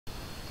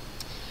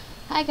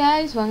Hi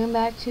guys, welcome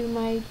back to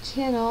my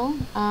channel.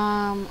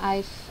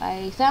 I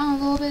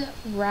sound a little bit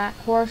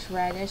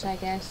horseradish, I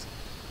guess,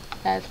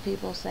 as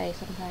people say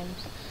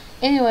sometimes.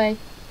 Anyway,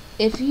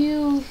 if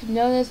you've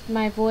noticed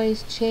my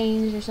voice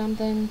changed or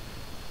something,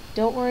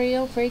 don't worry,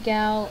 don't freak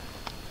out.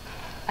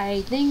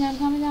 I think I'm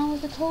coming down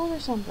with a cold or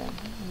something.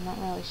 I'm not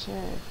really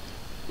sure.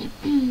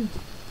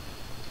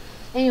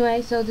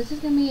 Anyway, so this is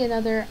gonna be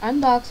another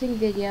unboxing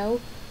video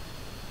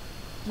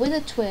with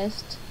a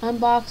twist.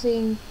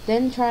 Unboxing,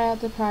 then try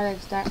out the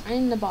products that are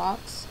in the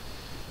box.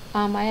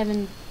 I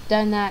haven't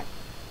done that.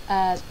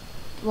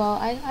 Well,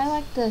 I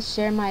like to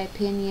share my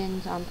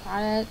opinions on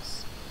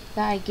products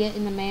that I get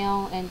in the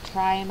mail and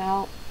try them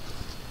out,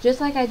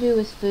 just like I do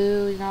with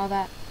food and all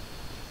that.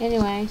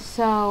 Anyway,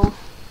 so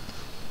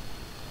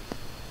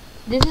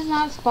this is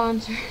not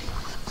sponsored.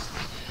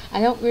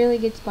 I don't really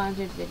get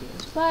sponsored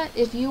videos, but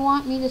if you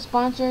want me to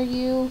sponsor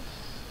your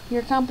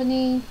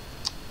company,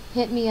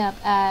 hit me up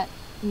at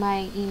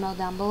my email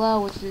down below,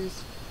 which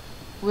is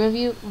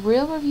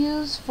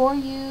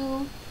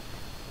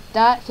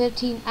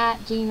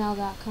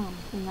realreviewsforyou.15@gmail.com,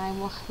 and I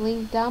will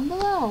link down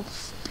below.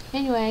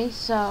 Anyway,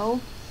 so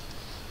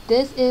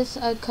this is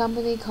a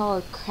company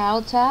called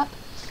CrowdTap,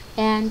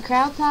 and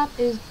CrowdTap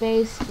is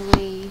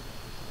basically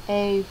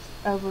a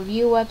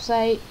review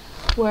website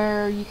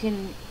where you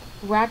can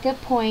rack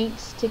up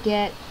points to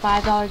get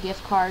 $5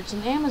 gift cards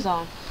from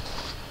Amazon.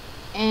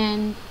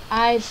 And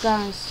I've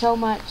done so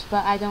much,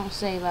 but I don't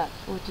save up,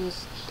 which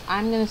is,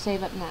 I'm going to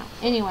save up now.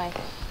 Anyway,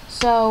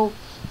 so,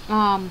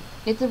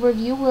 it's a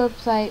review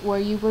website where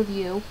you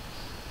review,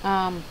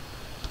 and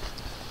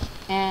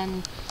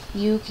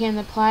you can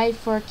apply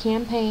for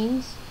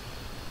campaigns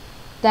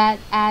that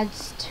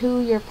adds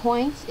to your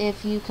points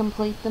if you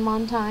complete them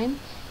on time,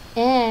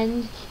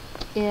 and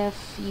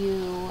if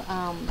you,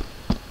 I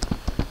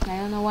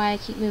don't know why I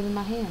keep moving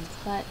my hands,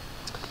 but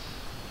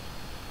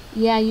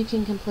yeah, you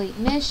can complete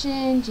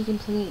missions, you can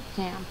complete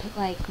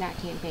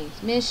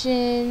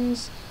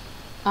missions,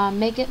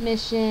 makeup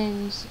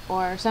missions,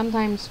 or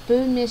sometimes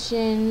food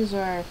missions,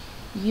 or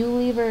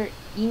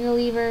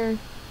Unilever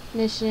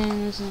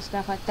missions and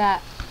stuff like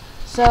that.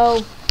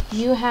 So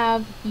you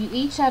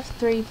each have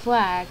 3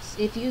 flags.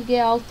 If you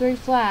get all 3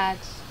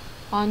 flags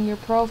on your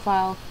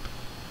profile,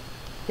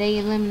 they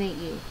eliminate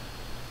you.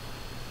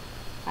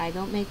 I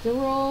don't make the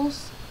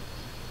rules.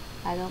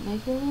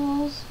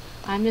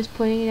 I'm just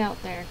putting it out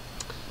there.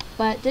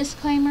 But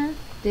disclaimer,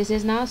 this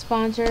is not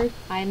sponsored.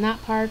 I am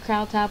not part of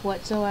CrowdTap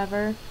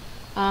whatsoever.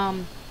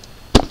 I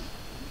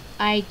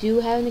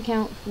do have an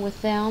account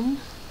with them,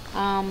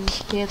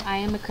 because I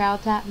am a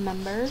CrowdTap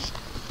member.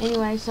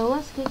 Anyway, so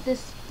let's get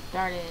this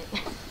started.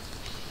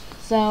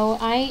 So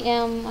I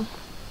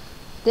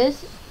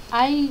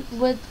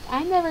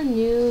never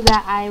knew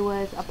that I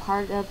was a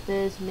part of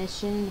this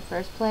mission in the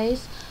first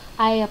place.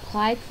 I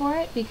applied for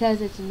it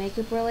because it's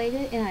makeup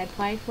related, and I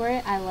applied for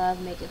it. I love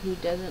makeup. Who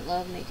doesn't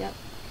love makeup?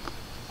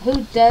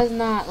 Who does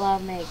not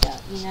love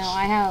makeup? You know,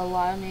 I have a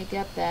lot of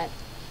makeup that,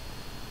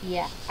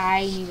 yeah,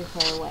 I need to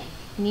throw away.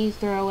 I need to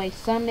throw away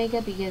some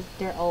makeup because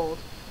they're old.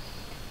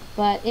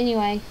 But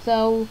anyway,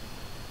 so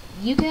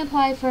you can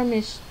apply for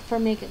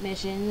makeup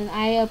missions, and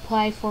I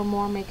applied for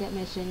more makeup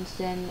missions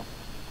than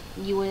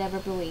you would ever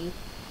believe.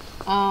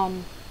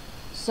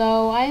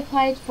 So I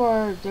applied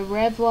for the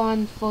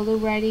Revlon Photo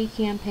Ready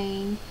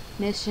campaign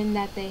mission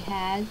that they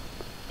had,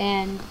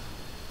 and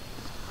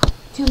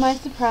to my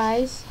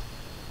surprise,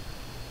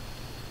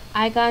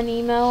 I got an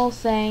email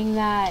saying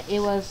that it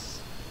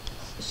was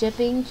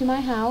shipping to my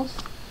house,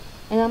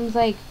 and I was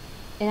like,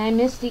 and I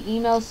missed the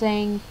email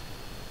saying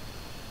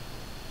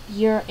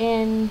you're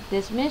in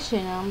this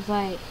mission. I was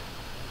like,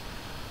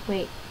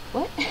 wait,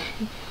 what?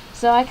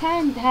 So I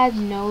kind of had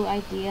no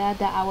idea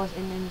that I was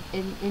in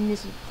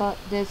this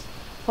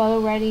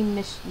photo ready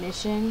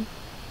mission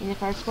in the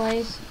first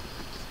place.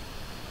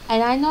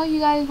 And I know you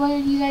guys, what are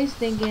you guys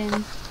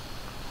thinking?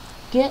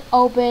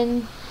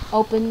 Open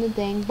the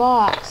dang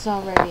box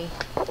already.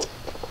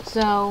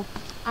 So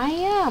I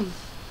am.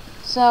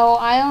 So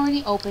I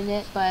already opened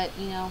it, but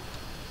you know,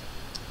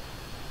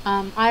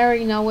 I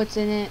already know what's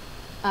in it.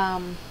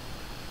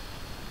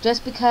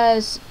 Just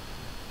because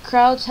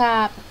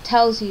CrowdTap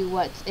tells you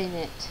what's in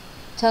it,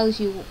 tells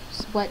you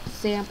what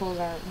samples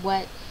are,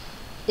 what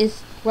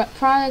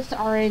products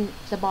are in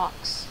the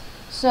box.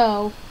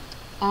 So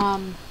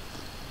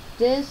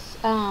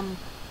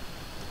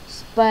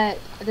but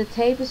the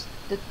tape is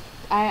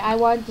I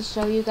wanted to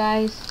show you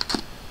guys.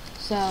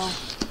 So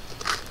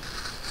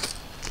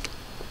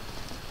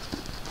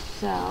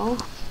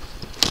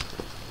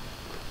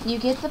you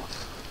get the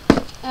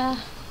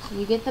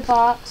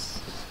box,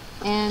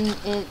 and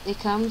it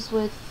comes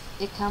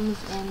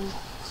in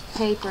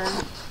paper,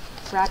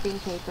 wrapping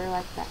paper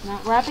like that.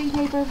 Not wrapping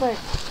paper, but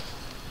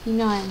you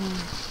know what I mean.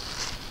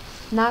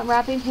 Not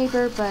wrapping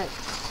paper, but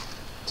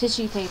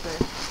tissue paper.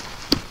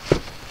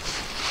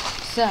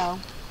 So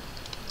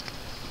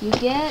you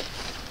get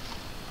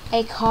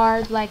a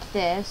card like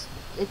this.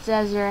 It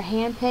says your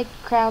handpicked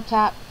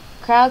CrowdTap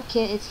crowd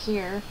kit is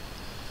here.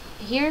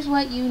 Here's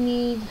what you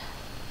need.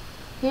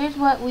 Here's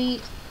what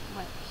we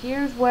But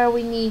here's where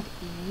we need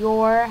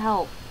your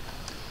help.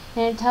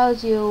 And it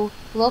tells you,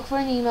 look for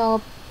an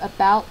email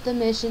about the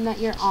mission that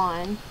you're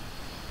on.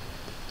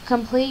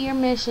 Complete your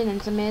mission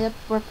and submit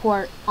a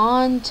report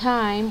on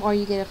time or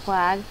you get a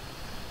flag.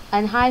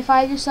 And high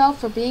five yourself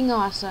for being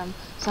awesome.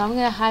 So I'm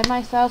going to high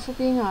myself for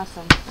being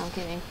awesome. No, I'm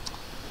kidding.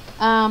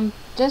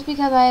 Just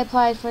because I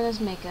applied for this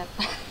makeup.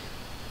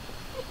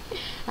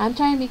 I'm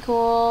trying to be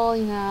cool,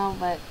 you know,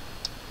 but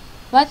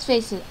let's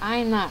face it,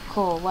 I'm not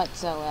cool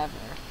whatsoever.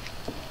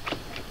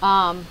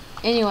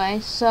 Anyway,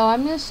 so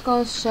I'm just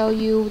going to show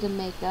you the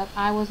makeup.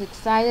 I was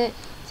excited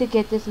to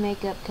get this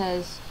makeup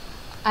because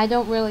I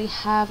don't really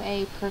have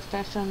a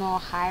professional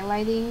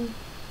highlighting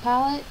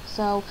palette.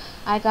 So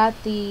I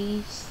got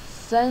the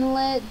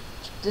Sunlit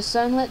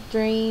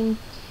Dream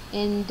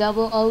in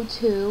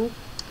 002.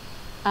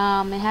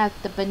 It has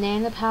the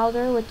banana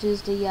powder, which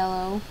is the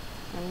yellow.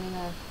 I'm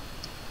gonna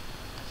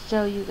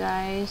show you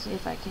guys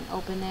if I can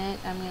open it.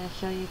 I'm gonna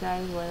show you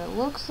guys what it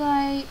looks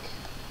like.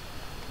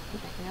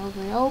 If I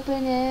can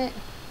open it.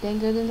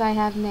 Thank goodness I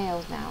have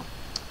nails now.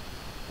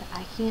 But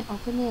I can't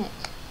open it.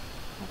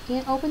 I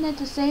can't open it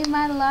to save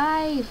my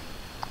life.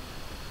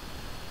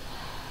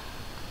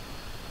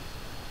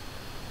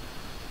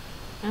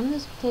 I'm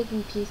just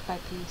taking piece by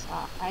piece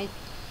off. I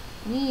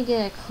need to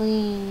get a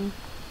clean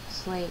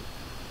slate.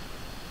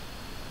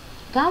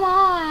 Come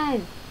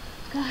on!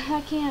 God,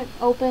 I can't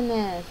open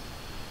this.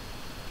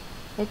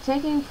 It's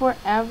taking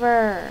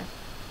forever.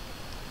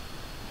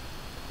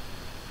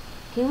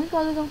 Can we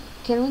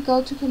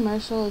go to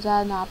commercial? Is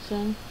that an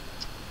option?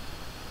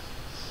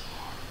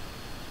 Yeah.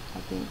 I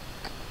think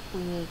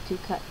we need to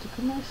cut to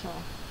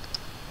commercial.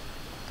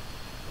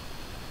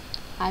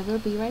 I will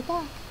be right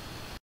back.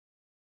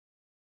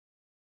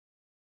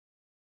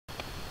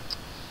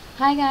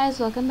 Hi guys,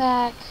 welcome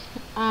back.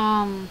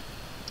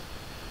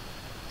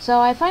 So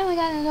I finally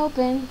got it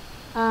open,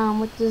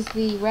 which is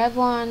the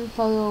Revlon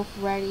Photo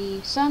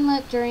Ready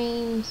Sunlit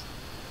Dreams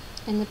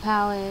in the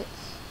palette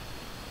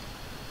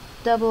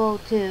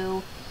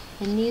 002,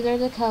 and these are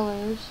the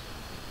colors.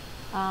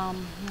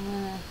 I'm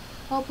gonna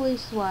hopefully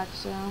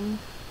swatch them.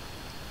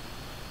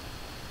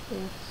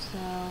 If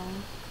so,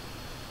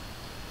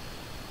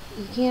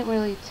 you can't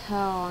really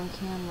tell on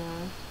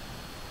camera.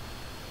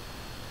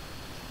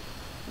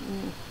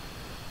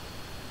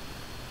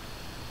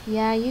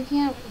 Yeah, you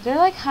can't. They're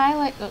like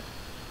highlight.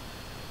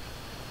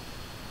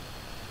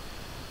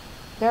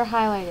 They're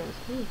highlighters.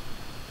 Ooh,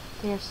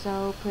 they're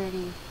so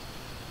pretty.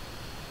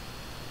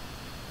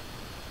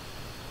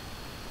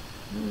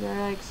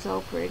 They're like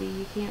so pretty.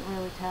 You can't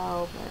really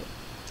tell, but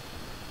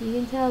you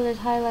can tell there's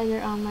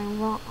highlighter on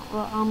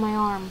my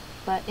arm.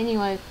 But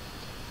anyway,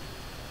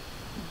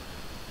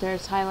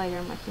 there's highlighter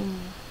on my finger.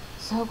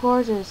 So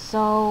gorgeous.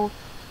 So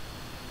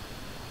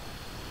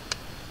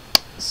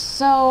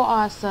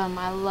awesome.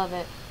 I love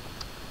it.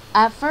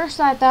 At first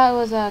I thought it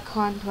was a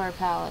contour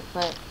palette,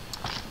 but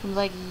I was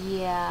like,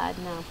 yeah,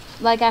 no.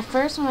 Like at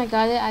first when I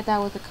got it, I thought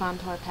it was a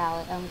contour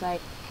palette. I was like,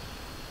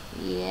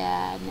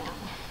 yeah, no.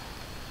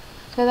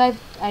 Cause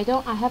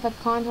I have a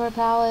contour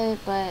palette,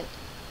 but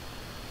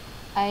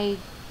I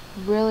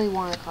really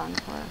want a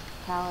contour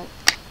palette.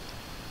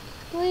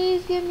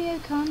 Please give me a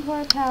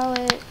contour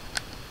palette.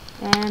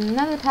 And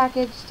another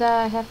package that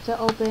I have to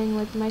open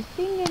with my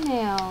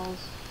fingernails.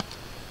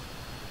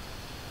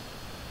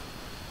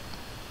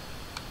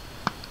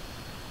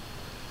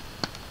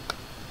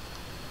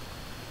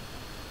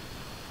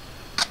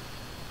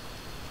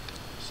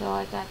 So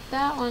I got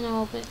that one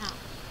open. Ow.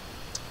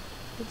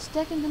 It's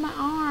sticking to my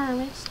arm.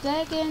 It's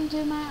sticking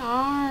to my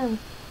arm.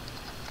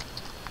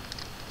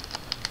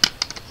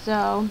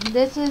 So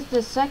this is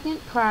the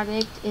second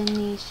product in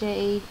the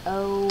shade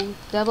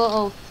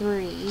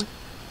 003, I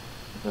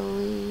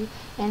believe.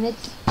 And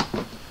it's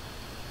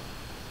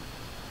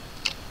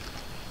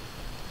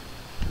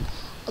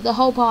the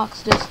whole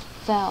box just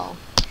fell.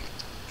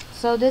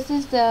 So this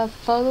is the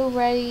Photo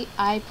Ready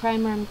Eye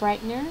Primer and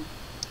Brightener.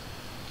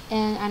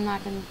 And I'm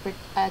not going to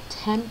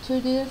attempt to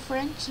do the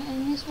French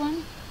in this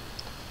one.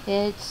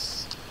 It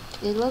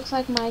looks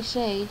like my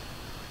shade.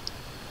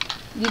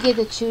 You get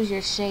to choose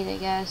your shade, I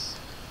guess.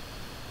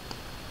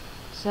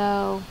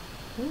 So,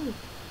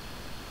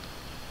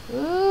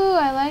 ooh,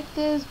 I like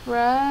this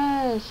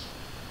brush.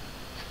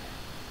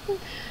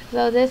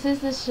 So this is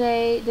the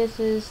shade. This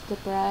is the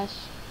brush.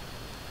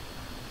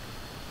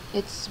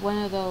 It's one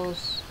of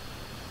those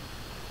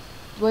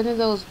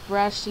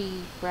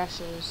brushy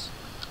brushes.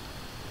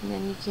 And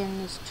then you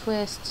can just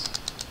twist.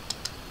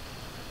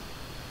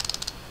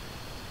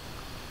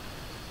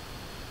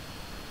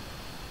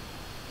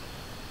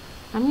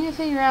 I'm going to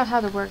figure out how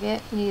to work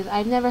it, because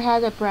I've never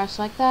had a brush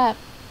like that.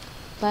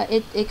 But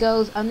it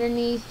goes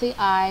underneath the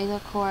eyes,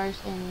 of course,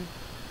 and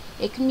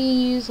it can be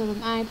used as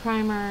an eye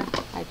primer.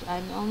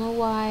 I don't know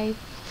why.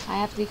 I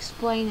have to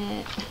explain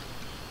it.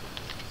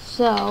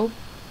 So,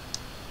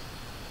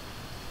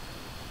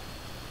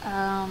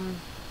 I'm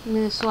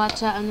going to swatch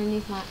that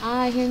underneath my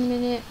eye here in a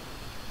minute.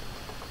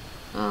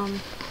 I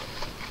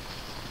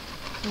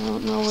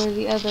don't know where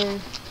the other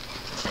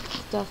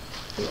stuff,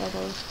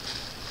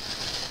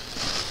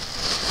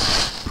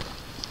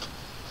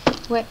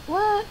 Wait,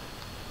 what?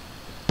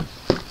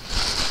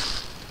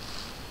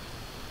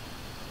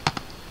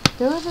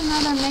 There was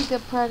another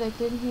makeup product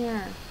in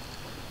here.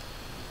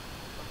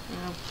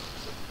 Oh.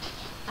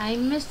 I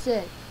missed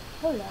it.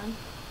 Hold on.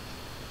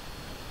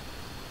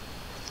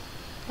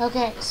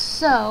 Okay,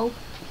 so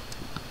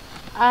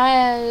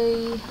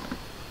one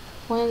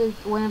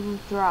of them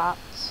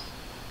dropped,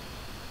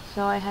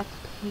 so I have to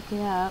pick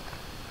it up.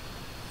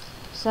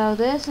 So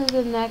this is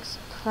the next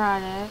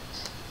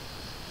product,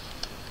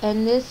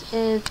 and this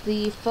is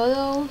the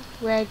Photo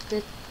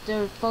Ready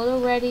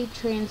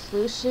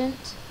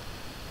translucent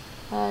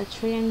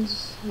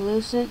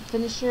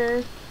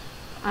finisher.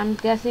 I'm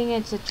guessing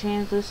it's a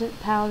translucent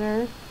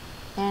powder,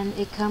 and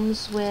it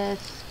comes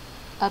with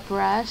a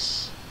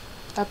brush,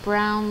 a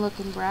brown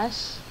looking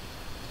brush,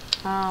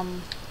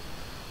 and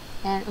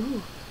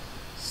ooh,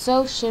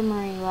 so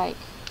shimmery,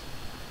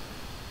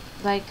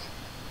 like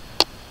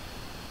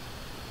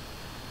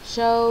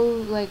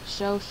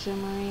show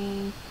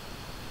shimmery.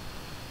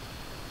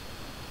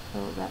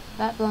 Oh,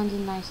 that blends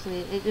in nicely.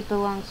 It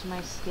belongs to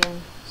my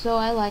skin, so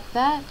I like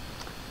that.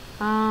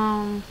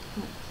 Let's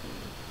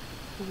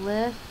see.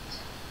 Lift.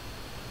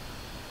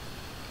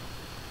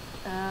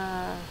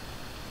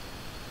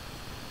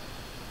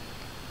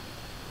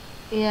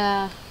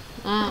 Yeah.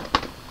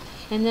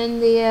 And then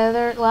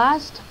the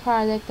last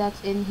product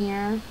that's in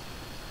here,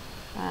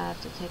 I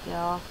have to take it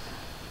off,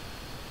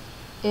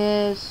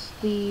 is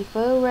the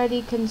Photo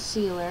Ready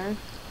concealer.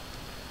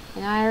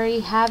 And I already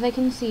have a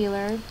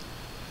concealer,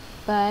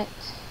 but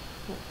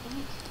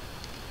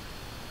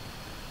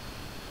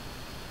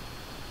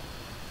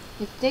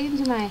it's sticking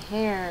to my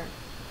hair.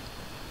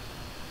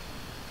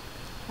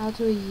 How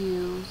to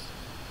use?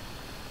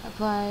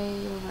 Apply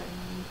over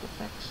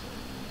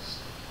imperfections.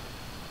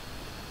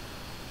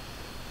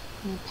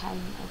 And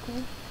pattern,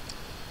 okay.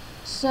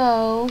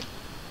 So,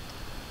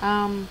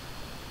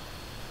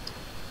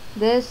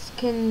 this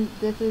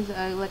is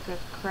like a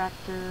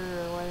corrector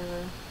or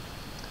whatever.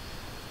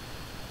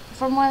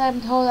 From what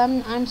I'm told,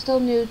 I'm still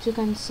new to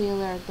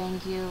concealer.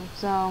 Thank you.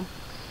 So,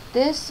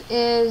 this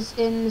is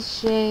in the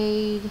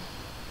shade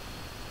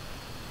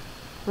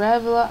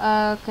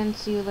Revla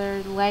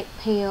Concealer Light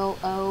Pale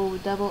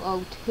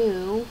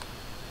 002.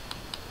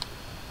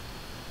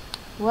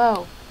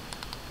 Whoa.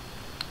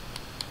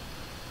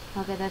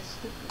 Okay, that's.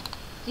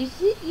 You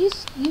see?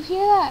 You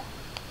hear that?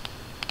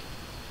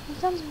 That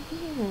sounds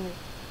weird.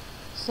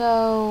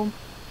 So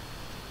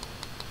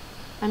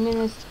I'm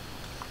gonna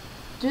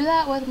do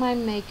that with my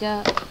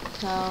makeup.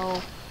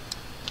 So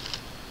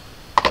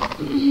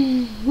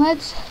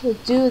let's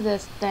do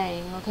this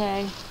thing,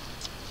 okay?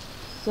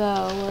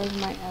 So where's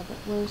my other?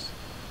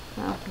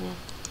 Oh yeah.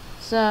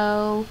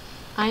 So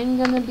I'm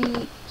gonna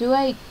be.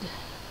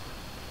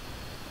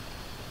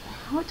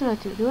 What do I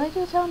do? Do I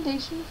do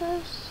foundation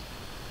first?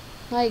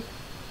 Like,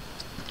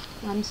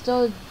 I'm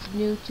still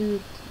new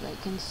to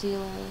like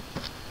concealer.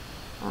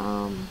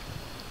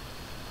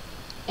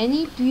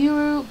 Any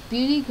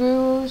beauty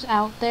gurus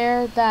out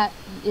there that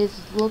is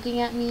looking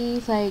at me,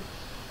 it's like,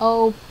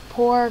 oh,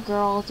 poor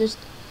girl, just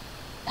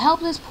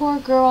help this poor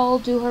girl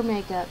do her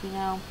makeup, you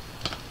know.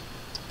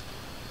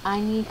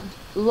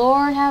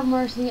 Lord have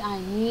mercy, I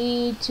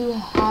need to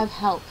have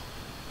help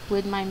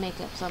with my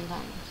makeup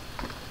sometimes.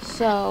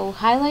 So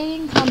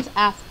highlighting comes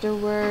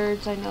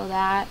afterwards, I know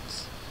that.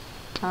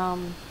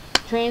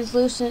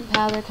 Translucent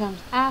powder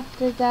comes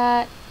after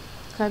that.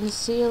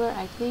 Concealer,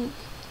 I think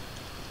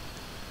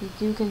you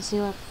do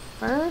concealer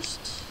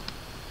first.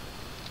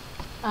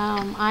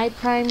 Eye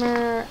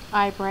primer,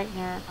 eye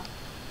brightener.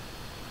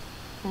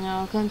 You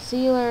know,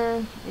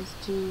 concealer is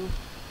to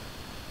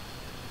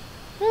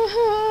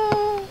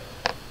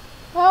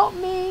help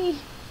me.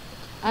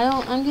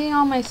 I'm getting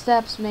all my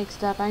steps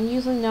mixed up. I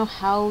usually know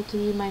how to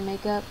do my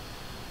makeup.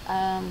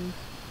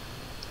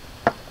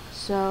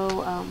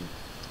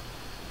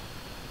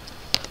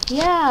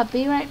 Yeah,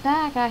 be right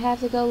back. I have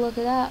to go look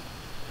it up.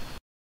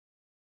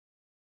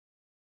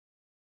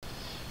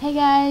 Hey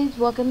guys,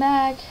 welcome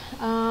back.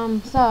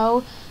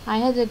 So I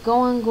had to go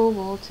on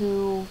Google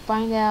to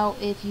find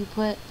out if you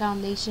put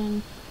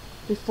foundation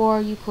before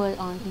you put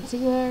on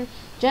concealer,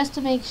 just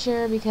to make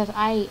sure, because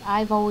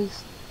I've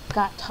always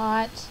got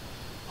taught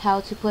how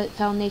to put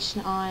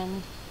foundation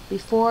on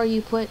before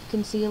you put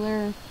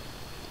concealer,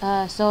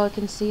 so it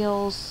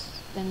conceals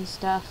and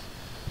stuff.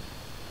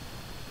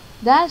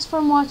 That's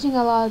from watching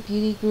a lot of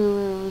beauty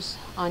gurus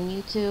on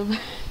YouTube.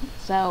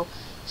 So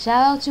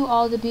shout out to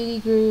all the beauty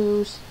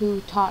gurus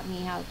who taught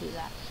me how to do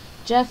that.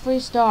 Jeffree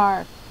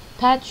Star,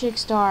 Patrick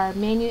Star,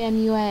 Manu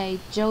MUA,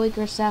 Joey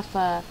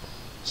Graceffa,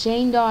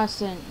 Shane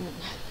Dawson.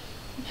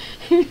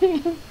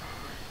 He's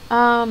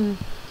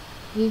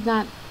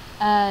not,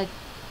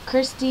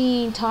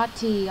 Christine,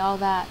 Tati, all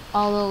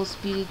those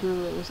beauty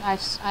gurus.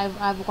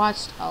 I've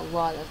watched a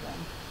lot of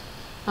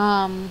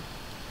them.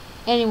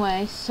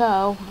 Anyway,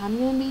 so I'm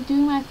gonna be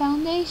doing my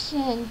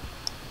foundation.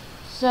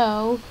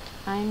 So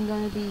I'm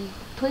gonna be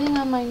putting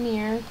on my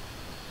mirror,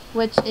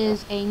 which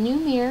is a new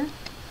mirror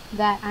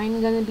that I'm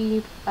gonna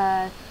be.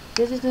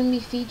 This is gonna be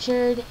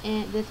featured,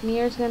 and this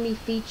mirror is gonna be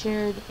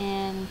featured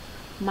in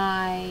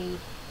my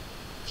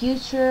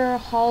future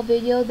haul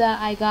video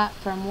that I got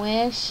from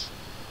Wish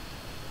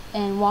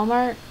and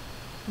Walmart,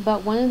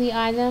 but one of the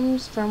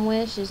items from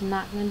Wish is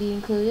not going to be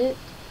included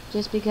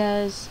just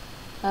because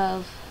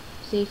of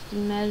safety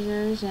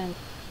measures and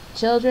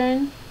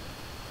children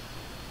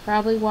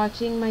probably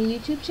watching my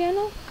YouTube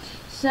channel.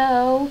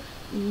 So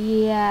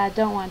yeah,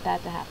 don't want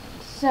that to happen.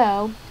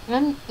 So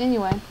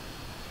anyway,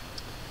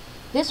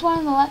 just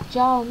wanted to let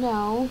y'all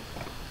know.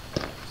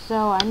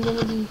 So I'm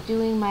gonna be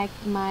doing my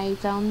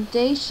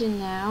foundation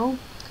now.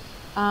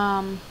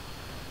 I'm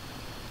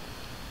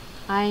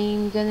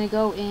gonna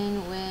go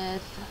in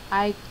with,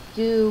 I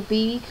do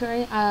BB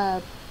cream,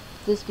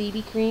 this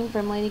BB cream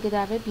from Lady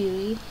Godiva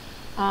Beauty.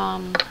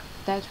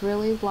 That's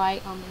really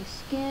light on my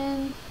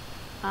skin.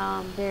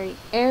 Very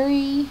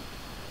airy.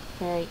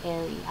 Very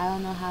airy. I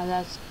don't know how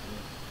that's.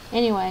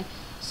 Anyway,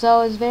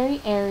 so it's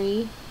very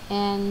airy,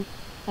 and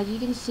as you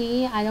can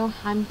see,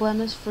 I'm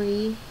blemish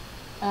free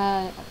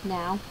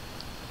now,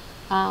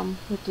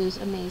 which is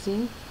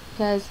amazing,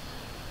 because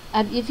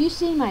if you've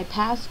seen my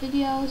past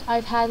videos,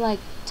 I've had like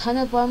a ton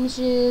of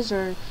blemishes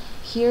or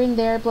here and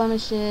there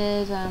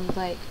blemishes.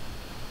 Like,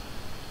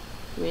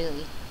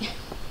 really.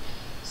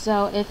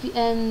 So if you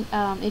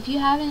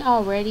haven't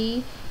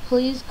already,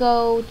 please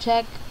go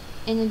check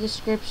in the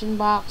description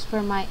box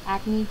for my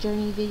acne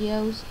journey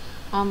videos.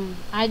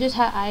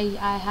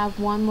 I have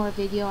one more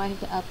video I have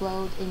to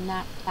upload in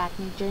that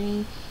acne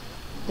journey.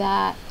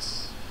 That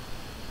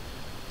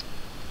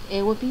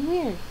it would be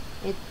weird.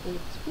 It's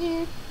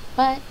weird,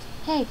 but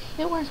hey,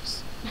 it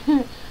works.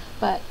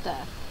 But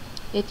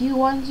if you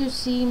want to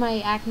see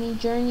my acne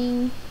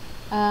journey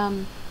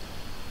and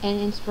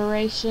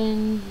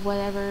inspiration,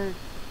 whatever,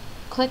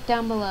 click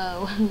down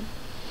below.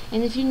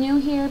 And if you're new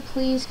here,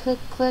 please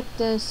click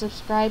the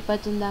subscribe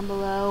button down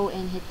below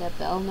and hit the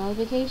bell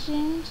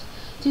notifications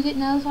to get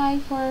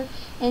notified for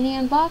any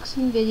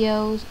unboxing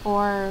videos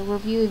or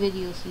review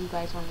videos you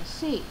guys want to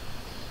see.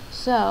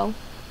 So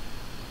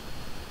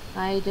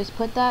I just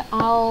put that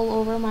all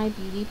over my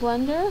beauty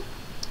blender,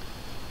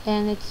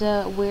 and it's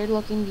a weird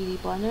looking beauty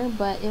blender,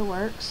 but it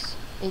works.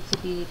 It's a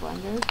beauty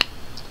blender.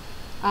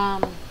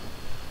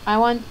 I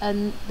want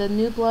the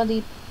new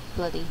bloody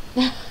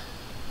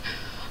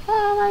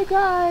oh my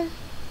god,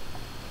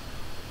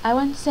 I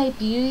want to say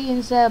beauty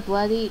instead of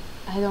bloody.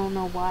 I don't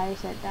know why I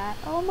said that.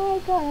 Oh my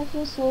god, I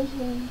feel so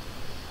ashamed.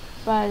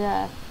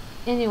 But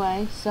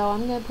anyway, so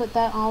I'm gonna put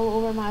that all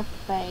over my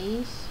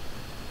face.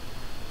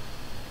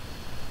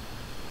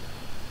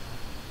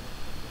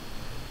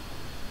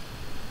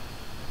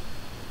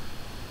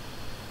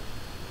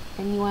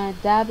 And you want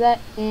to dab that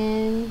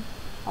in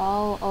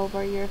all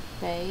over your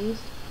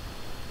face.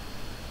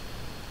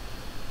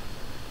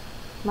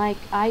 Like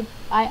I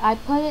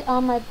put it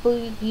on my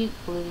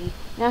beauty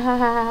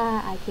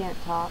I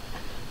can't talk.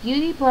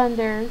 Beauty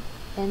blender,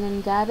 and then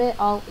dab it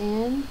all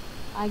in.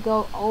 I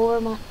go over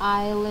my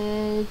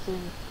eyelids,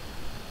 and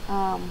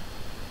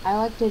I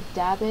like to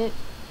dab it.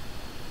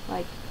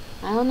 Like,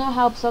 I don't know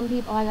how some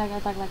people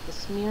like to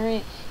smear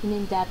it and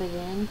then dab it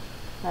in,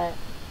 but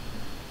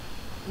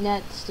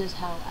that's just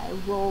how I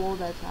roll.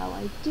 That's how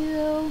I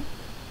do.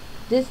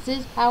 This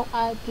is how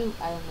I do.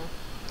 I don't know.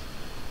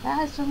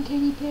 That's from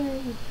Katy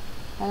Perry.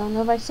 I don't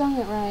know if I sung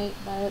it right,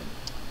 but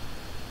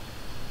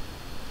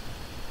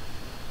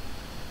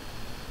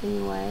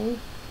anyway,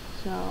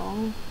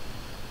 so,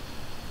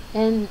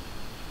 and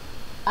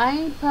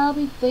I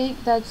probably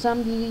think that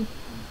some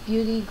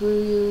beauty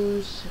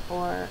gurus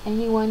or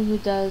anyone who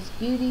does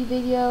beauty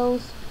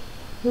videos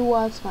who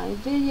watch my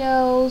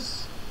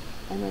videos,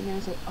 and then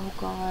they're like, oh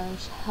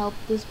gosh, help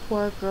this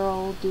poor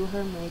girl do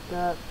her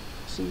makeup,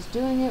 she's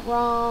doing it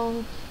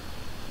wrong.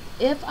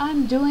 If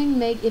I'm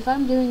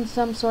doing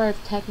some sort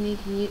of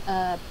technique,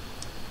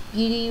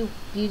 beauty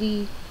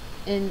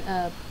in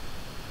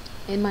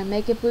my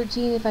makeup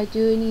routine, if I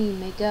do any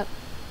makeup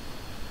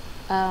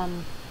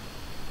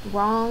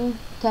wrong,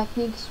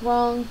 techniques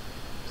wrong,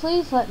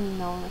 please let me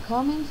know in the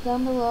comments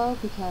down below,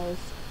 because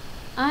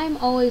I'm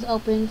always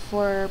open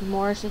for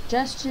more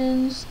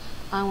suggestions.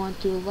 I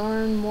want to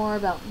learn more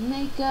about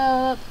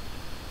makeup.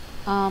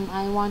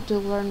 I want to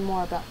learn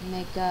more about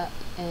makeup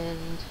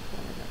and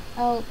whatever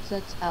else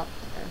that's out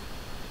there.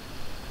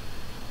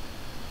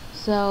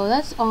 So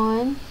that's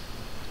on.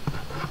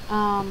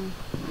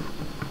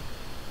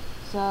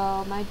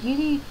 So my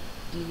beauty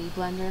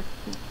blender.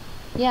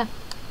 Yeah,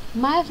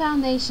 my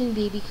foundation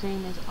BB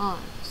cream is on.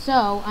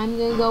 So I'm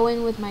gonna go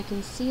in with my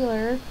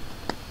concealer,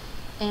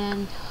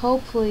 and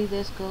hopefully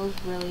this goes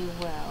really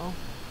well.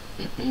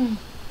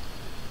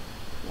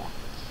 Yeah.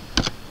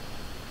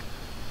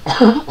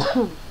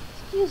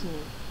 Excuse me.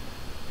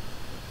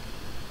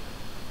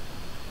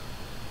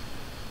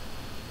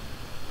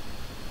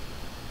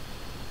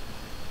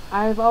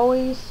 I've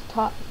always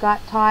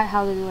got taught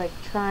how to do like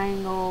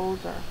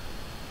triangles, or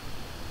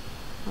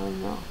I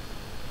don't know.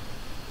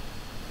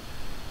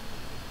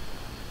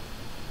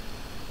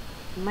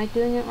 Am I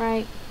doing it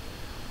right?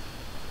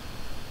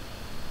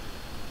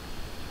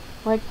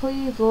 Like,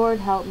 please, Lord,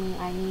 help me.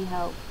 I need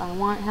help. I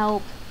want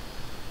help.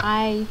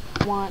 I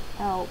want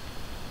help.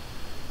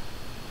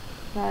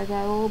 So I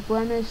got a little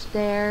blemish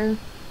there,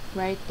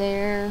 right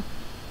there.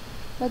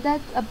 But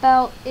that's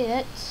about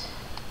it.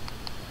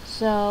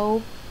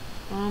 So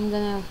I'm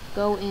gonna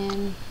go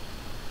in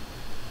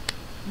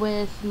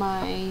with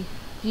my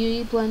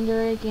beauty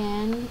blender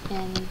again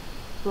and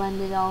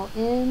blend it all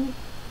in.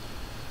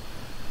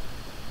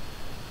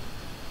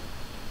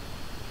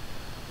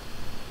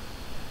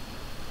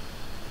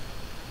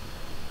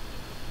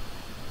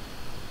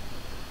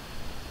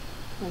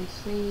 And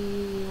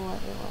see what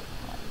it looks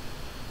like.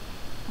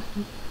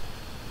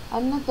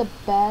 I'm not the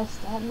best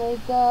at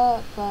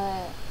makeup,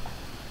 but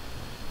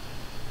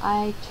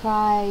I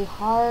try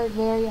hard,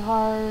 very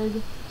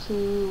hard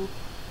to,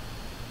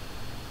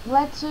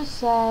 let's just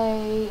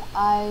say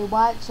I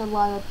watch a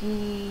lot of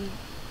beauty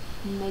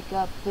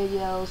makeup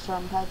videos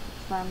from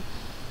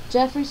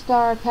Jeffree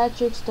Star,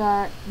 Patrick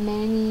Star,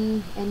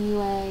 Manny,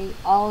 MUA,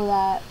 all of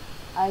that.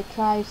 I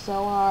try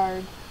so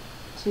hard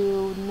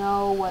to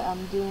know what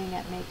I'm doing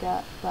at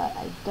makeup, but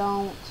I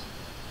don't.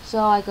 So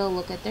I go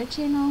look at their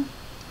channel.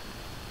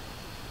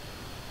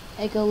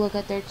 And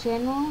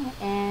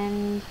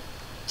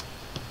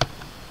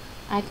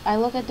I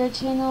look at their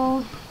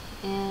channel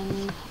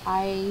and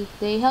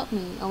they help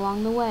me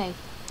along the way.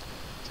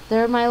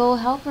 They're my little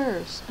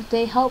helpers.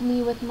 They help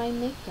me with my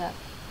makeup.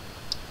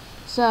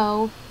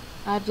 So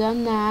I've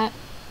done that.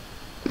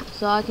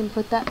 So I can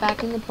put that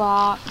back in the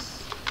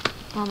box.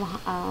 Where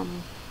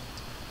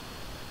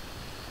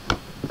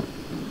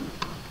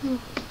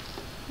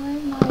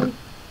am I?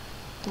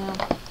 No.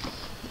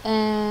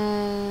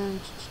 And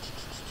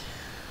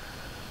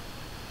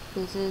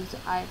this is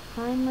eye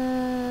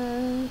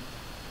primer.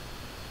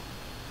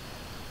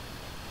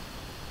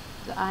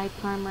 The eye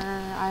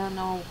primer, I don't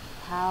know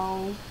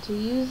how to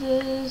use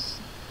this.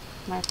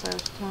 My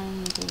first time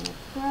using a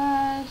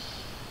brush.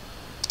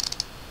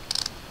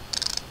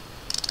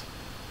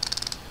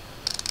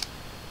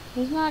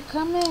 He's not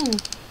coming.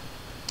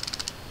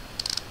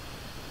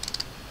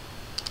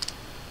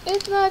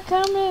 It's not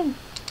coming.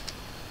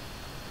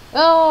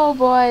 Oh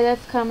boy,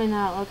 that's coming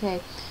out.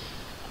 Okay.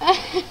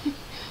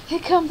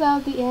 It comes out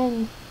at the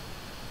end.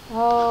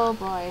 Oh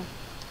boy.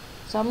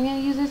 So I'm going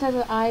to use this as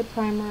an eye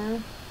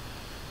primer.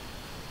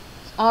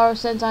 Or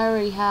since I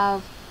already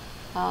have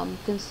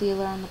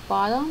concealer on the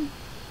bottom.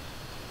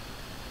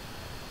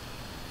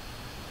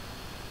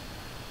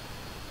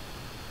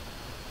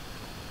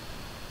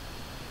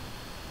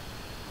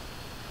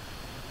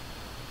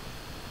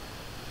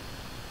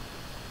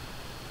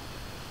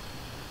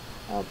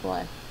 Oh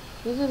boy.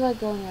 This is like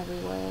going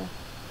everywhere.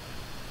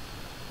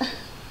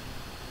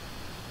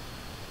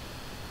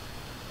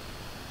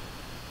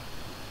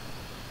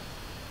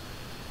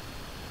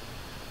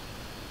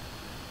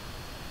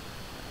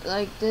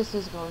 Like this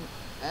is going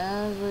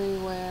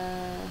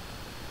everywhere.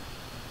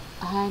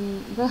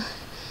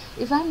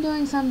 If I'm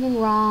doing something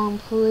wrong,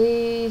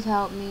 please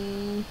help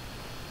me.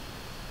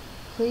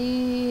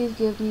 Please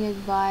give me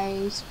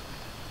advice.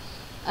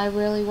 I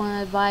really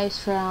want advice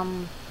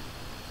from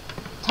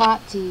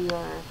Tati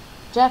or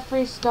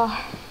Jeffree Star.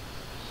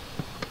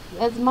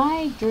 It's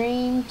my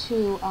dream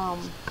to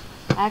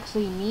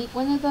actually meet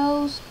one of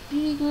those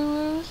beauty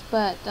gurus,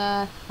 but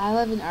I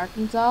live in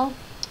Arkansas,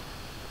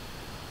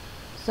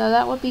 so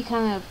that would be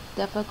kind of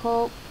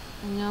difficult,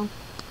 you know.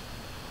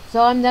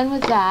 So I'm done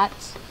with that.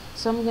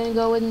 So I'm gonna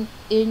go in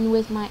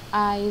with my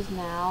eyes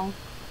now,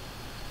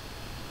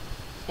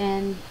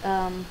 and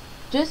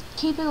just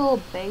keep it a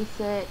little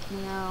basic, you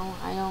know.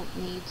 I don't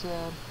need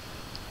to.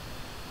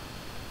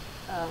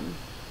 I'm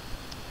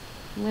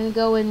gonna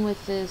go in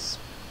with this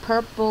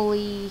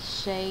purpley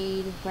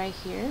shade right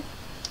here,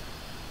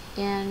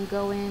 and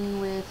go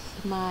in with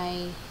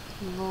my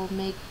little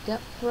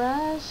makeup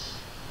brush.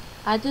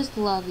 I just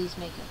love these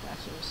makeup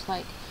brushes.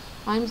 Like,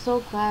 I'm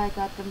so glad I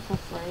got them for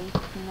free,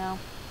 you know.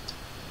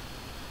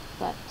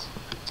 But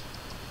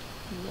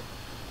yep.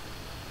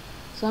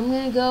 So I'm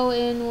gonna go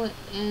in with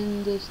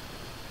this.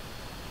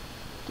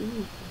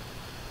 Dude,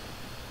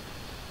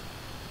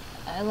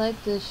 I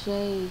like this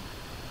shade.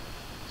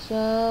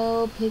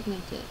 So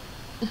pigmented.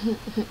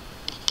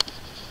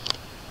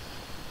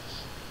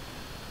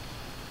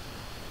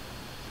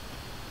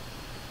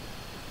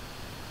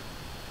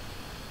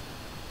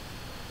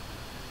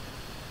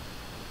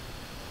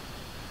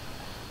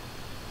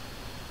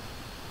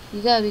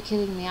 You gotta be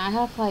kidding me. I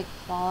have like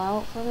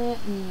fallout from it.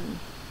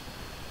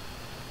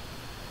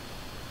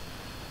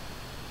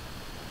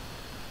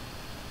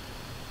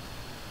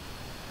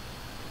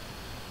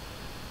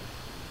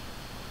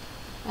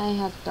 I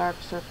have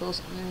dark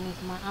circles underneath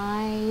my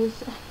eyes.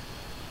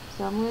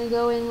 So I'm going to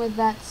go in with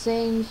that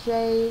same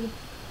shade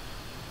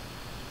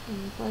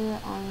and put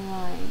it on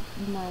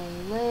my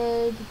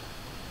lid.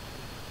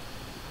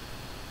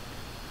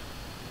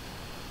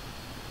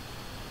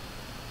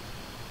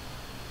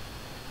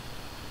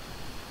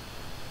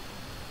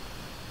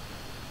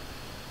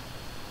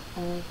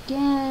 And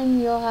again,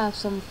 you'll have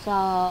some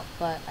fallout,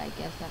 but I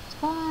guess that's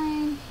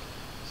fine.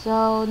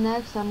 So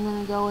next I'm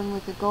going to go in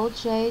with the gold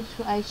shade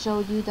I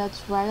showed you,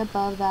 that's right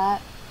above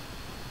that.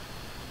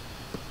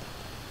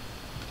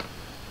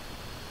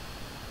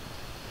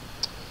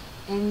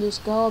 and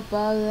just go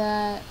above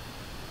that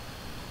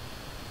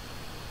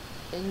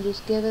and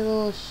just give it a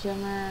little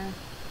shimmer.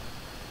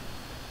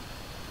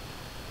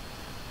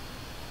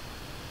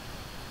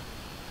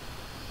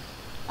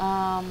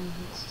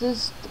 It's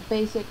just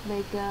basic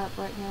makeup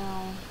right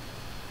now.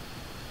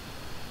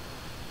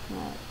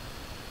 But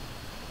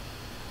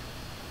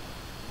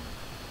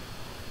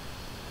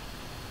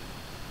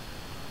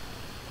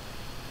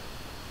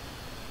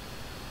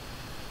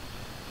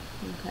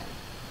okay.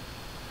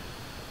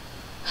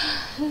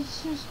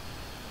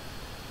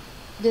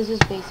 This is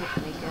basic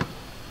makeup.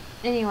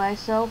 Anyway,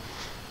 so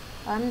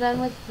I'm done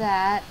with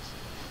that.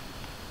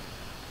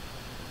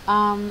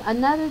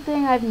 Another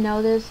thing I've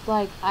noticed,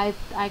 like I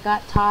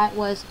got taught,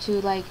 was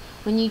to, like,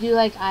 when you do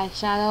like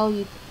eyeshadow,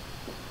 you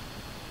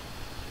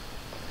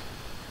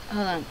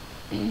hold on.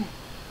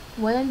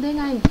 One thing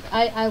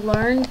I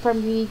learned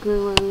from beauty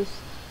gurus,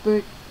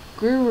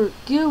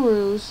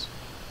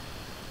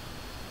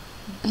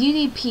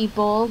 beauty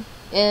people,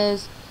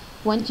 is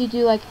once you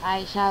do like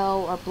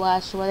eyeshadow or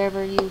blush or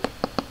whatever, you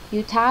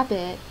tap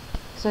it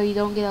so you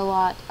don't get a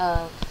lot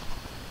of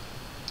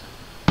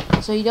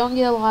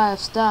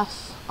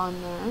stuff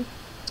on there.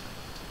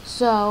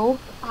 So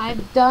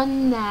I've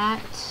done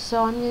that.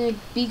 So I'm gonna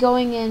be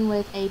going in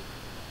with a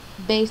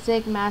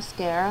basic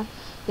mascara.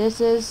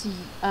 This is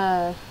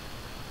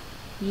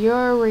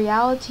Your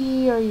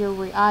Reality, or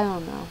I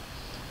don't know.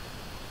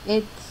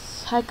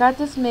 I got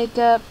this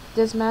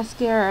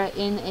mascara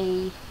in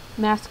a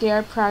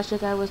mascara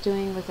project I was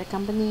doing with a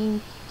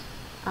company,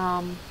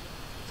 from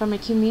a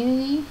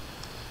community,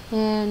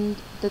 and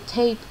the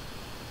tape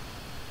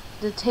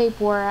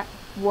wore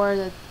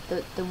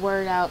the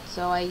word out,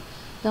 so I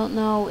don't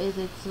know if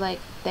it's like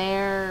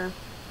they're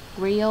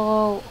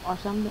real or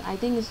something. I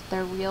think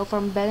they're real,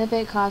 from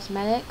Benefit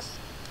Cosmetics.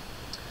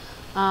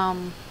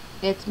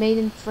 It's made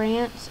in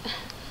France.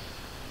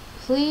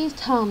 Please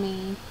tell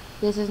me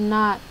this is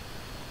not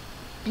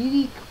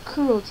beauty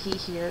cruelty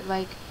here,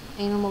 like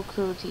animal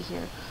cruelty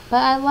here. But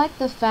I like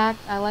the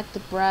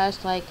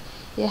brush, like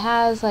it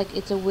has, like,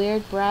 it's a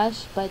weird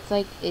brush, but it's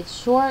like, it's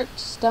short,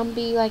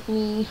 stumpy like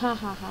me, ha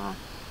ha ha.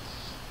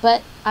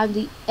 But at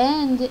the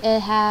end it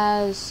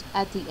has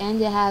a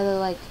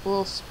like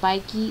little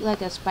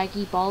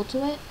spiky ball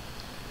to it.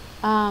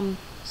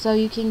 So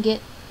you can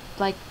get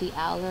like the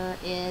outer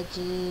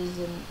edges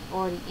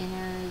or the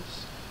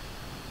innards.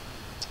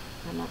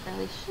 I'm not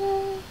really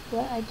sure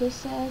what I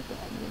just said, but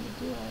I'm gonna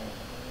do it.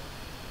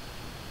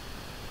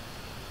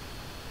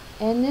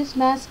 And this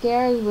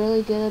mascara is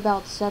really good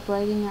about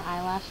separating your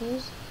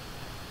eyelashes.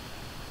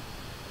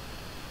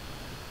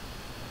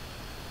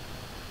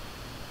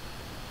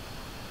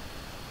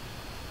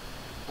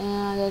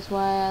 And that's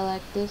why I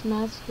like this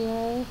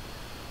mascara.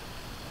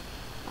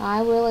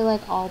 I really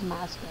like all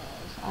mascaras.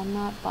 I'm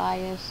not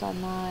biased.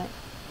 I'm not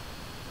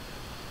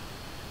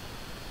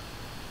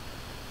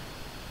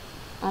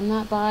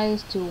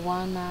biased to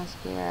one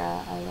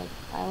mascara.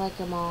 I like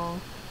them all.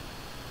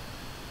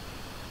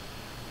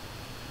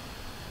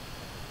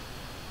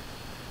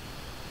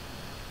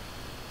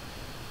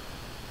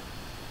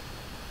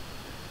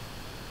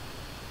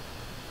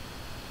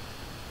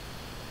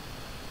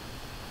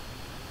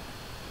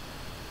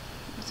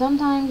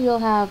 Sometimes you'll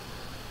have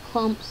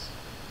clumps,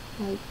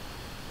 like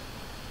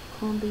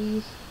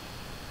clumpies.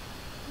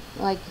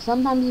 Like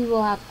sometimes you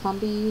will have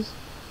clumpies,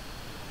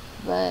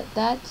 but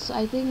I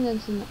think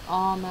that's in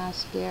all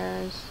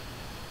mascaras.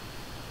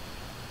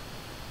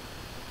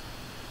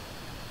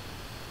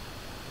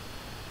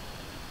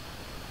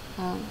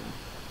 I don't know.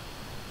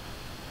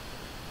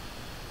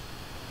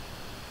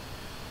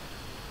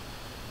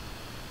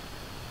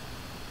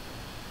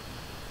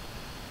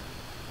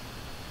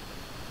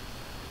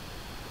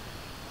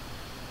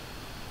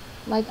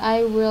 Like,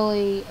 I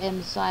really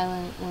am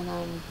silent when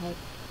I'm, like,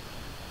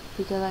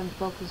 because I'm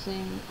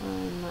focusing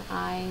on my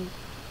eyes.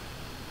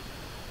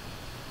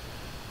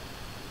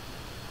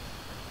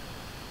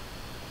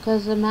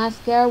 Because the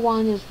mascara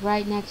wand is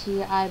right next to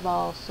your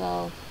eyeball,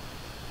 so.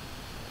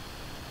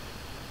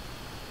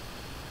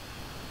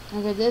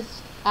 Okay,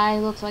 this eye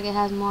looks like it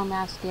has more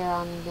mascara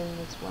on it than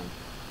this one.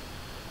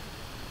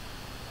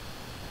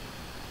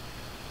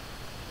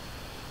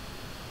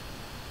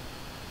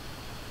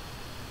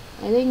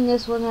 I think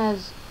this one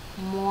has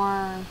more.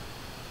 I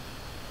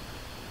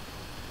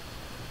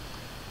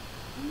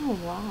don't know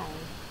why.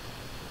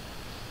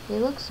 It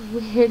looks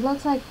weird. It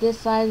looks like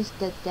this side is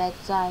the dead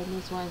side and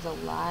this one's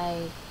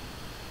alive.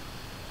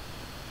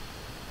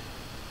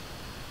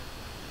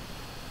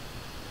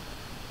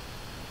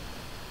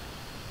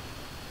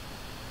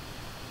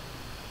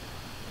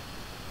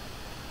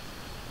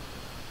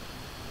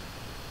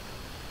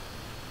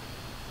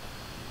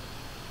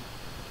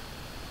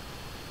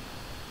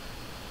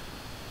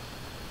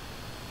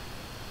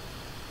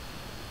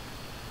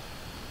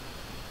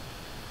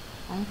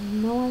 I have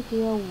no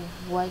idea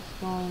what's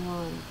going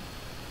on.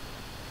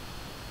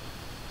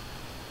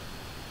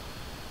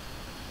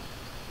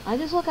 I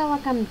just look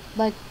like I'm,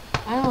 like,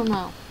 I don't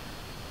know.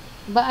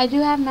 But I do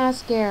have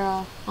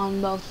mascara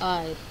on both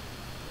eyes.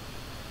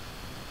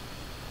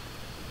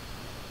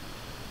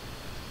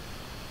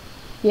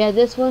 Yeah,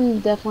 this one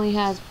definitely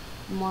has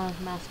more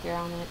mascara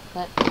on it,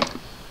 but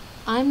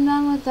I'm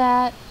done with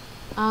that.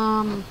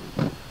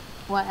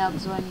 What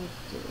else do I need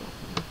to do?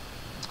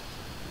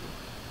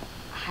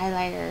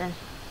 Highlighter.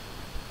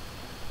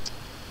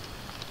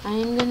 I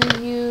am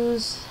gonna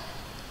use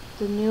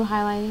the new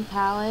highlighting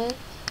palette.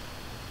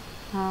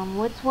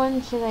 Which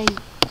one should I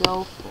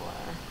go for?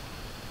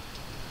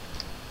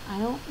 I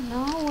don't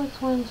know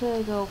which one should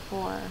I go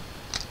for.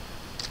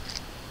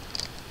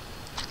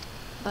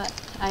 But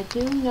I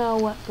do know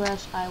what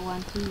brush I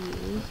want to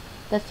use.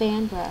 The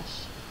fan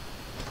brush.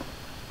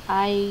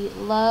 I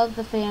love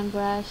the fan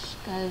brush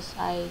because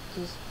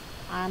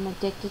I'm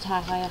addicted to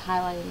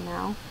highlighting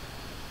now.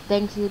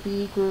 Thanks to the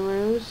beauty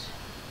gurus.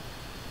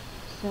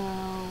 So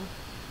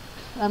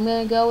I'm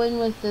gonna go in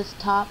with this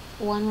top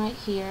one right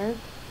here.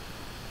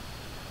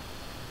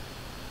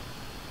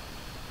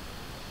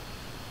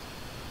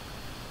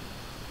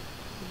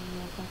 See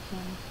if I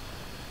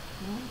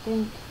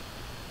can.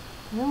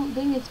 I don't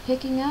think it's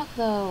picking up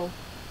though.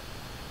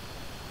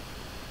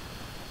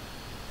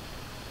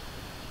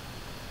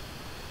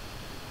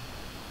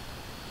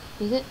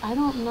 Is it? I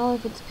don't know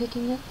if it's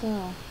picking up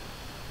though.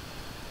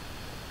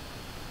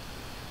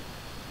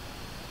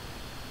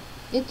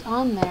 It's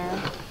on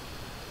there.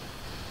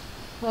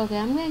 Okay,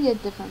 I'm gonna get a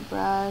different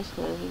brush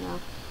because, you know,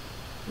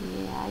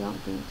 yeah, I don't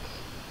think.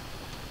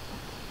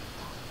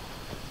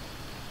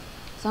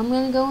 So I'm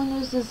gonna go in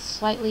with this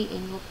slightly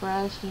angled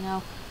brush, you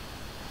know.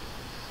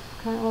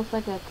 Kind of looks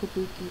like a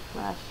kabuki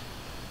brush.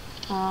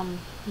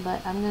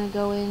 But I'm gonna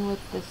go in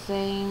with the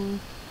same.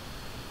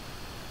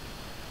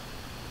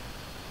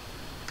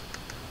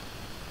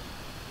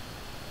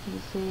 Let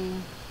me see.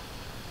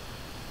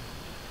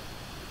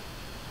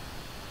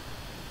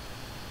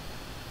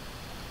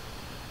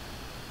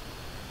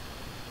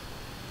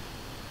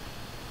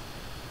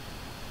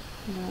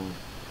 No, I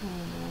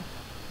don't know.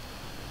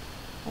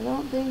 I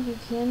don't think you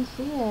can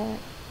see it.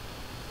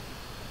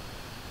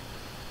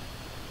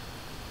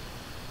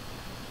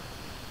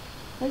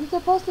 Like, it's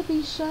supposed to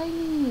be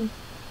shiny.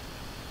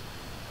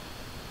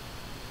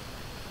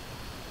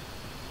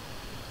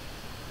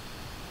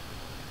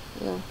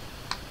 Ew.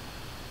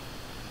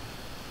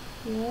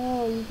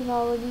 Yeah, you can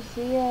already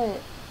see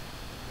it.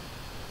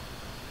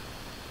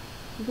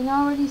 You can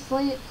already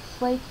see it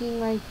flaking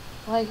right,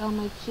 like on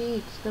my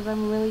cheeks because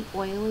I'm really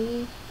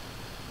oily.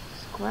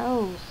 It's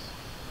gross.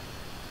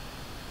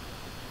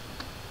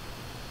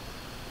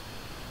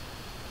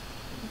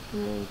 It's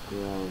really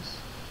gross.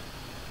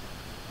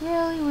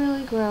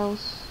 Really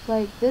gross.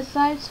 Like, this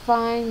side's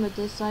fine, but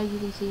this side you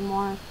can see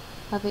more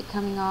of it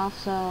coming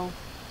off, so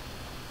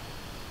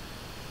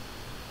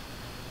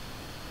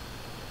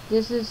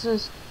this is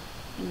just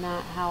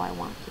not how I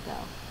want to go.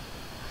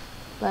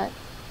 But,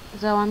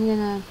 so I'm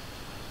gonna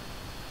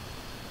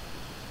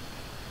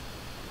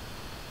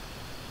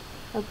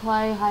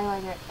apply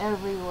highlighter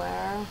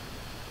everywhere.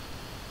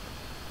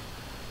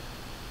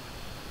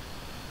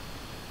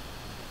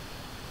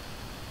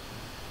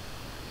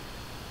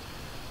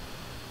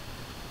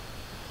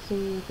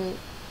 See if it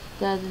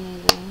does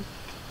anything.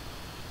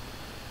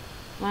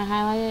 Am I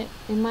highlight it?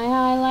 Am I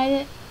highlight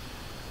it?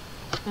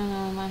 Oh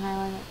no, am I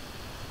highlight it?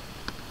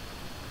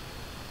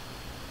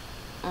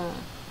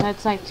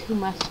 That's like too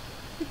much.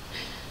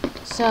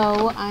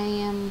 So I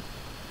am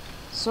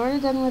sort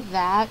of done with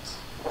that.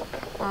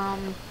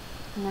 I'm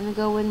gonna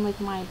go in with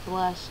my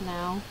blush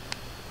now.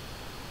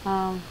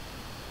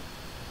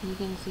 You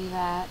can see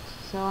that.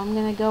 So I'm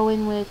gonna go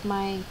in with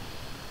my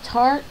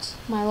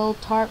my little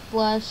Tarte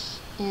blush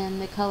in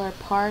the color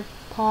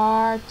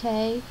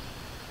Parte.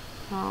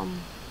 So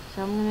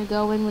I'm gonna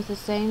go in with the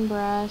same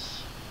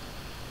brush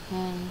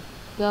and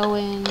go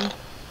in.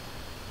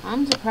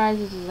 I'm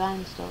surprised the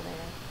design's still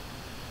there.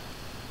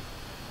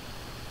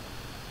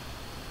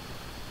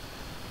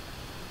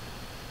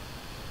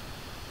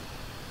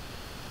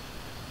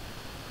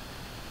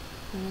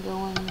 I'm gonna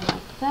go in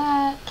like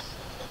that.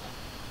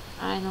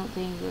 I don't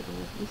think you're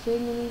gonna be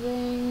seeing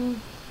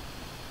anything.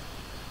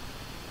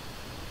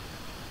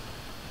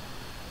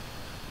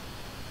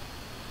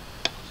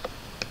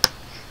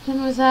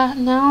 And with that,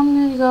 now I'm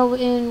gonna go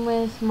in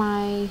with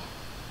my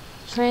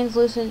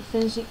translucent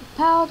finishing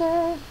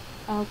powder.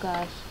 Oh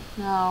gosh,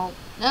 no,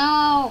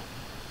 no!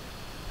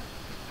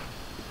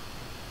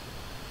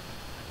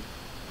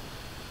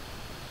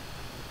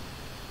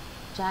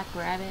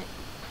 Jackrabbit.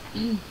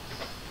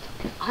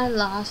 I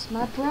lost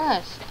my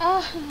brush.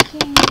 Ah,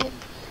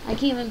 I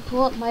can't even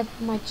pull up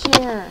my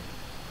chair.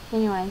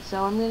 Anyway,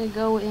 so I'm gonna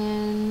go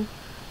in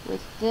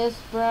with this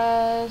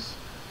brush.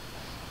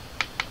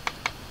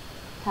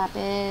 Tap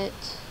it.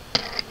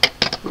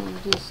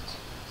 And just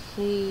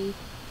see.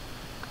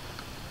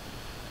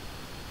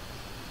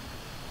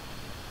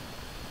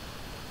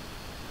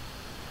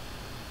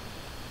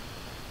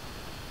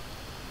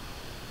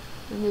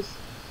 And just,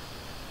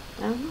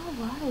 I don't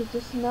know why, it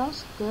just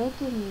smells good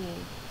to me.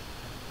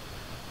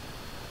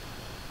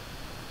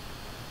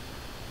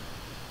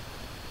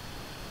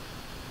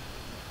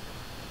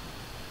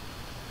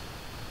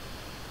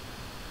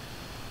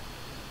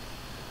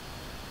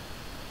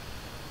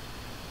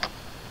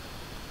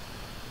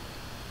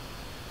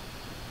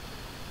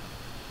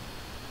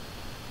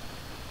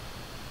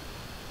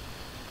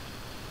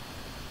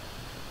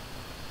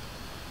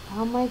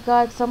 Oh my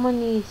god,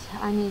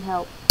 I need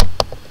help.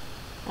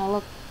 I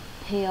look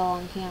pale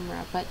on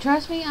camera, but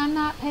trust me, I'm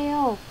not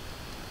pale.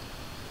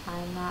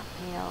 I'm not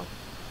pale.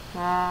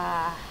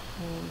 Ah,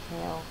 I am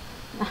pale.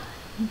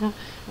 No,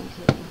 I'm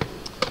kidding.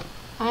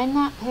 I'm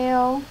not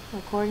pale,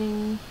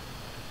 according,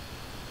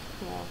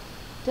 well,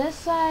 this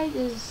side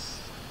is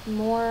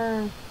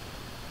more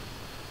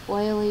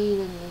oily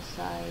than this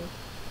side.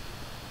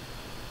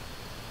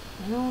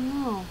 I don't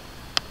know.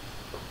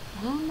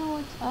 I don't know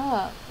what's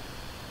up.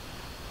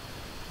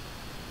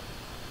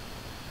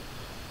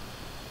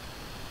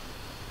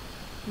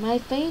 My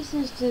face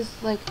is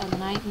just like a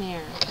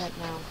nightmare right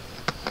now.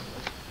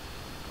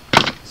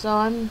 So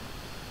I'm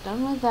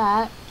done with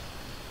that.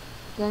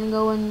 Gonna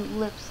go in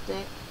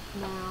lipstick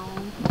now.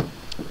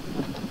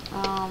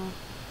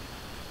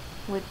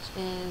 Which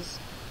is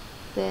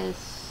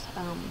this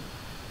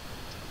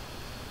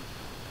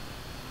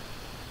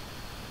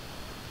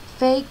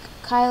fake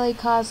Kylie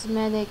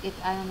Cosmetic.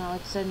 I don't know,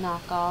 it's a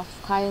knockoff.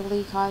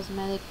 Kylie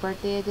Cosmetic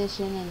Birthday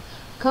Edition in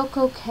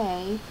Cocoa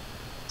K.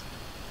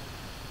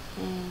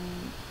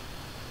 And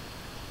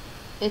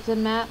it's a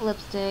matte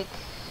lipstick.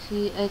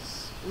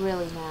 It's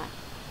really matte.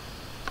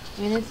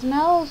 And it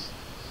smells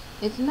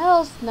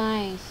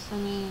nice. I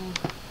mean,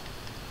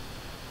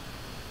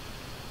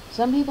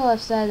 some people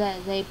have said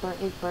that it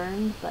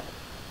burned, but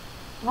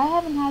I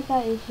haven't had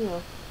that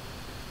issue.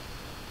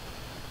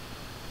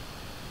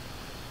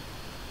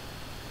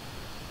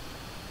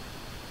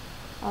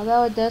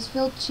 Although it does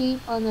feel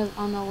cheap on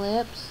the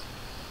lips,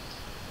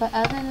 but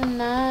other than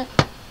that,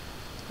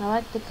 I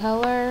like the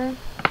color.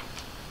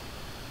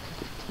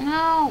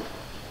 No,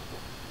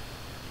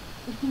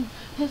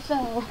 it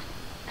fell.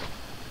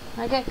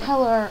 I got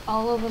color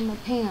all over my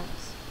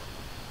pants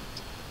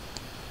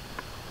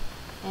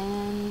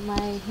and my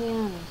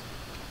hand.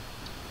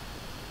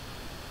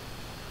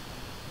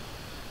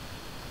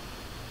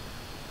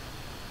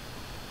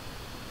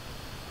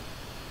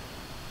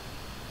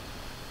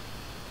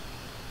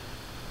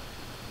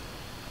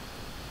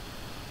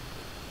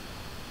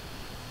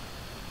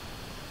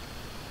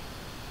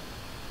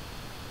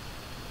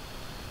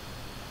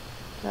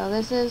 So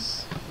this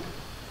is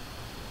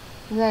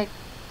like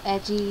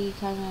edgy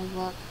kind of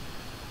look.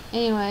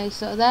 Anyway,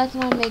 so that's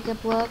my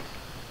makeup look.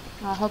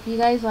 I hope you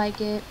guys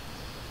like it.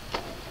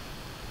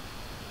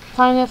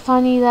 Find it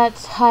funny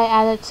that I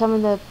added some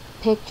of the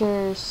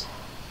pictures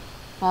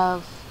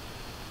of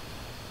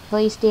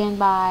Please Stand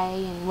By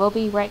and We'll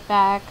Be Right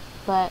Back.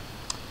 But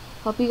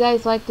hope you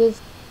guys like this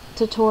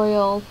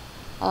tutorial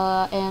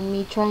and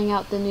me trying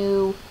out the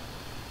new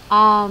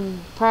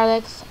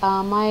products.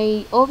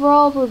 My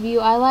overall review,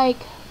 I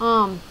like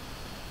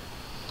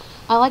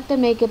the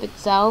makeup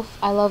itself.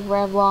 I love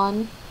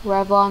Revlon.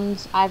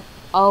 I've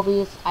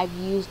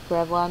used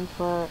Revlon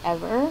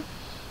forever.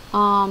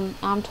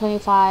 I'm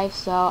 25,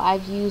 so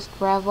I've used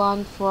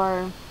Revlon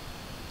for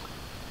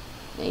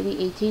maybe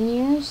 18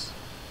 years.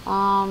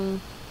 No,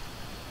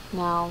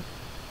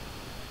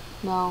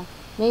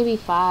 maybe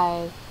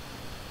 5.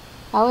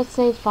 I would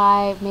say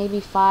 5,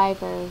 maybe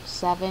 5 or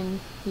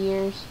 7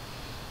 years.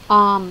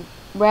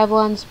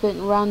 Revlon's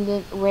been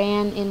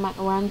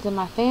runs in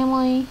my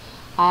family.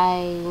 I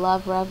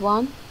love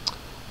Revlon,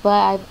 but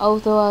I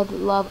also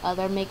love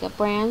other makeup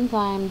brands.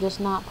 I'm just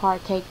not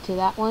partake to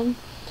that one.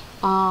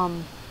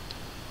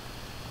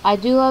 I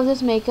do love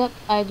this makeup.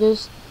 I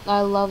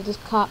love this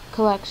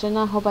collection.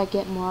 I hope I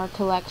get more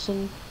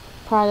collection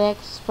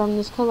products from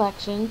this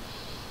collection,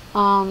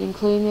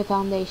 including the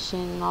foundation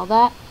and all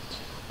that.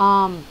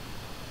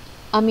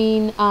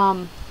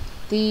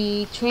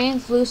 The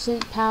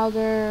translucent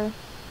powder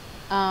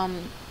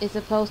is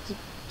supposed to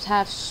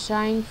have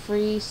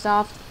shine-free,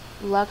 soft,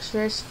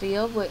 luxurious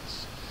feel,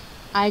 which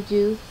I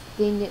do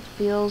think it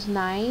feels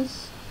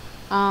nice.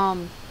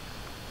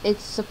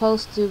 It's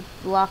supposed to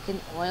block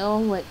in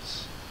oil,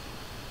 which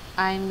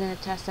I'm gonna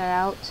test that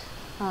out.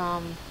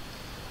 I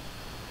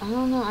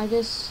don't know,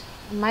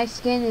 my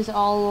skin is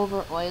all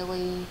over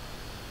oily,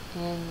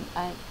 and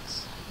I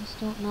just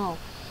don't know.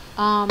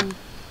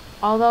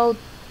 Although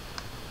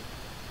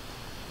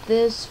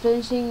this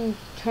finishing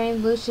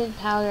translucent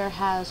powder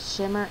has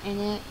shimmer in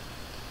it,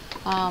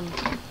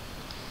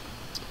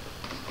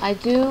 I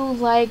do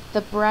like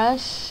the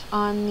brush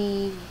on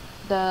the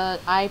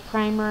eye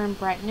primer and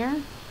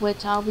brightener,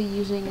 which I'll be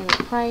using as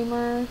a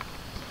primer.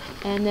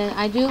 And then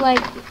I do like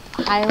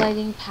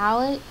highlighting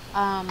palette.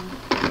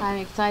 I'm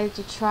excited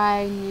to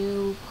try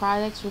new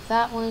products with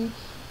that one.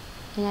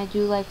 And I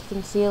do like the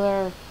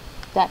concealer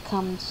that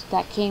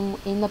came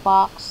in the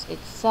box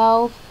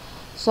itself.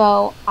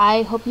 So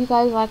I hope you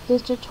guys like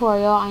this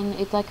tutorial.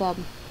 It's like a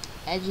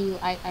edgy,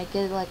 I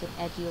get like an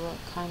edgy look,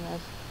 kind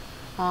of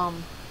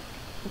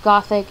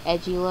gothic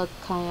edgy look,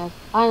 kind of.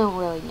 I don't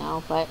really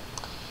know, but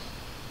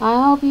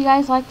I hope you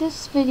guys like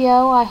this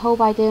video. I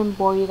hope I didn't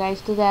bore you guys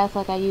to death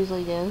like I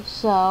usually do.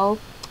 So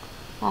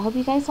I hope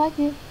you guys liked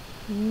it.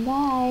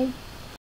 Bye.